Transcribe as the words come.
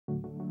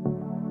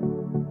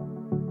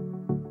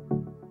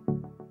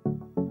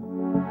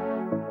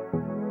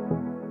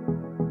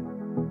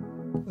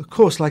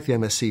course like the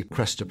MSc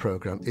CRESTA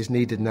programme is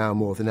needed now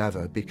more than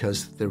ever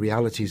because the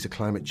realities of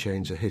climate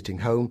change are hitting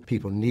home.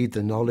 People need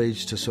the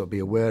knowledge to sort of be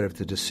aware of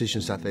the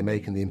decisions that they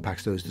make and the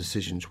impacts those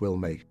decisions will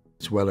make.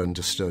 It's well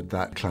understood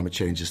that climate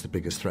change is the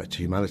biggest threat to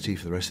humanity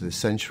for the rest of this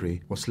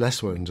century. What's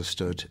less well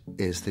understood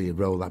is the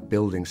role that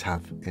buildings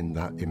have in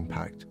that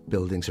impact.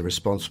 Buildings are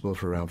responsible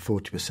for around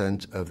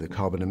 40% of the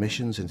carbon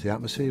emissions into the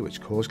atmosphere which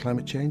cause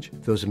climate change.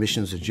 Those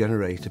emissions are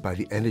generated by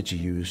the energy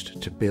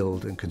used to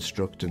build and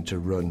construct and to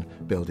run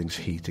buildings'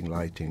 heating,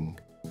 lighting.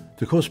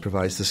 The course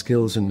provides the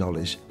skills and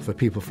knowledge for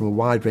people from a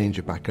wide range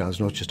of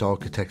backgrounds, not just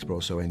architects, but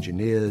also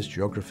engineers,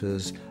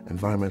 geographers,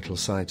 environmental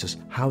scientists,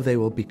 how they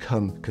will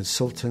become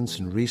consultants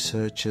and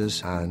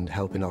researchers and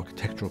help in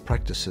architectural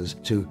practices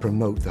to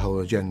promote the whole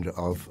agenda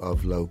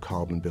of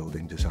low-carbon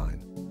building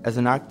design. As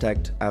an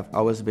architect, I've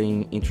always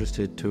been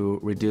interested to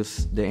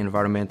reduce the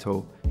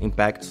environmental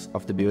impacts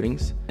of the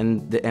buildings,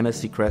 and the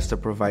MSc CRESTA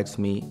provides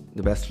me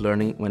the best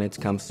learning when it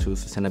comes to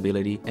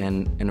sustainability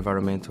and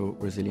environmental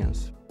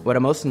resilience. What I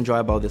most enjoy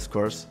about this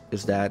course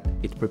is that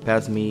it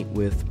prepares me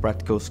with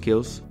practical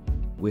skills.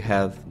 We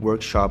have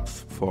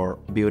workshops for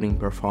building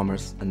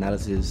performance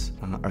analysis,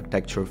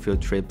 architectural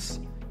field trips,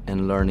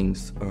 and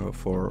learnings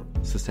for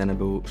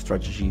sustainable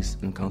strategies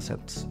and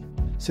concepts.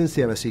 Since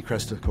the MSc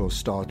CRESTA course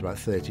started about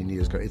 13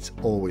 years ago, it's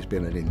always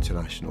been an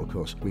international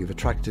course. We've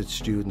attracted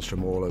students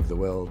from all over the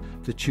world.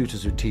 The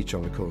tutors who teach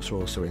on the course are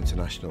also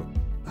international.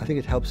 I think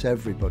it helps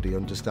everybody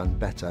understand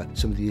better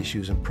some of the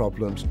issues and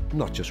problems,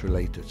 not just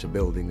related to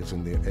buildings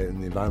and the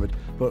environment,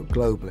 but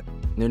globally.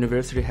 The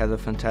university has a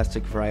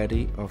fantastic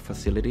variety of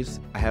facilities.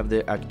 I have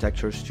the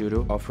architecture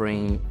studio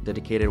offering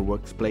dedicated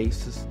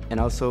workplaces, and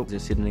also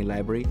the Sydney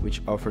Library,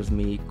 which offers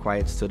me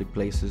quiet study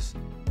places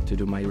to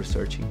do my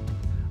researching.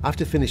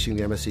 After finishing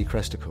the MSc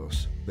CRESTA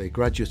course, the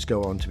graduates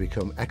go on to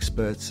become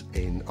experts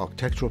in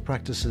architectural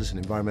practices and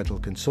environmental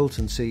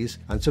consultancies,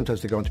 and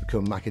sometimes they go on to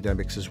become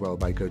academics as well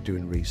by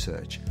doing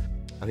research.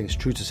 I think it's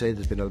true to say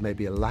there's been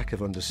maybe a lack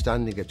of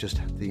understanding of just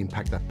the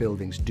impact that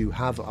buildings do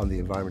have on the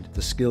environment.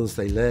 The skills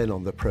they learn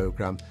on the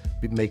programme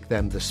make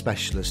them the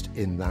specialist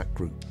in that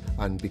group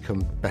and become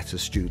better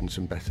students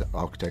and better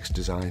architects,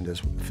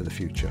 designers for the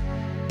future.